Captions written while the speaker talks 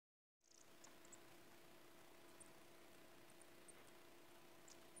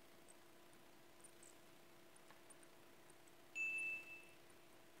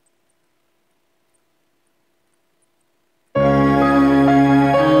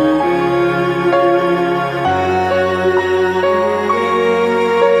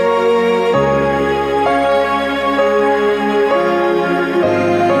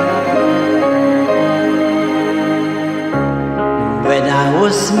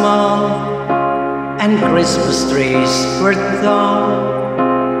small and Christmas trees were tall.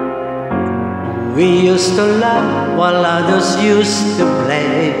 We used to laugh while others used to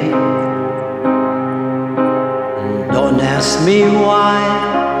play. Don't ask me why,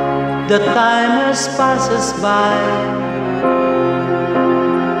 the time has passed us by.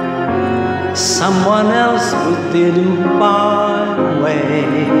 Someone else who didn't part away.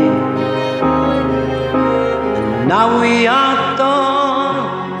 And now we are tall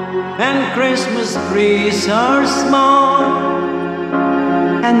and Christmas trees are small.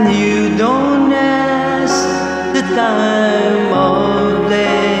 And you don't ask the time of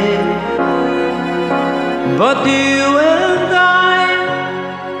day, but you and I,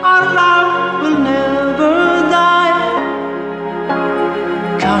 our love will never die,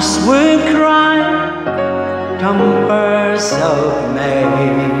 'cause we'll cry come first of May.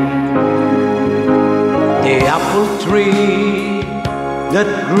 The apple tree that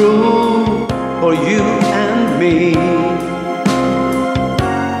grew for you and me,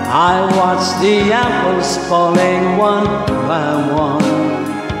 I watched the apples falling one by one,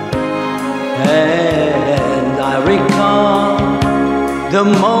 and I recall the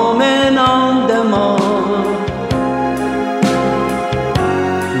moment on them all.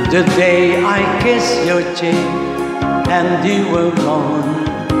 The day I kissed your cheek and you were gone.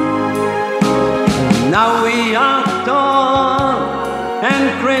 Now we are tall and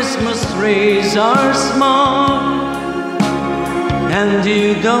Christmas trees are small. And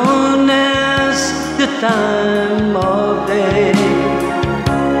you don't ask the time of day,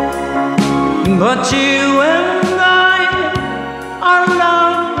 but you and I, our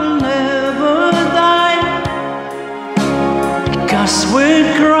love will never die, 'cause we'll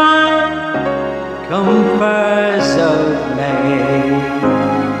cry come first of May.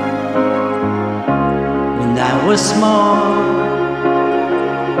 When I was small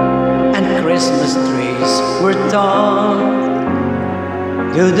and Christmas trees were tall,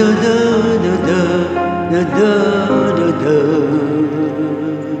 do do do do do do do do do.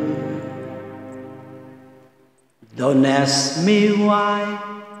 Don't ask me why,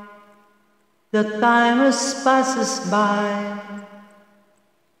 the time has passed us by.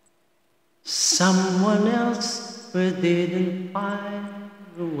 Someone else who didn't find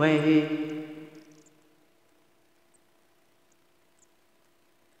a way.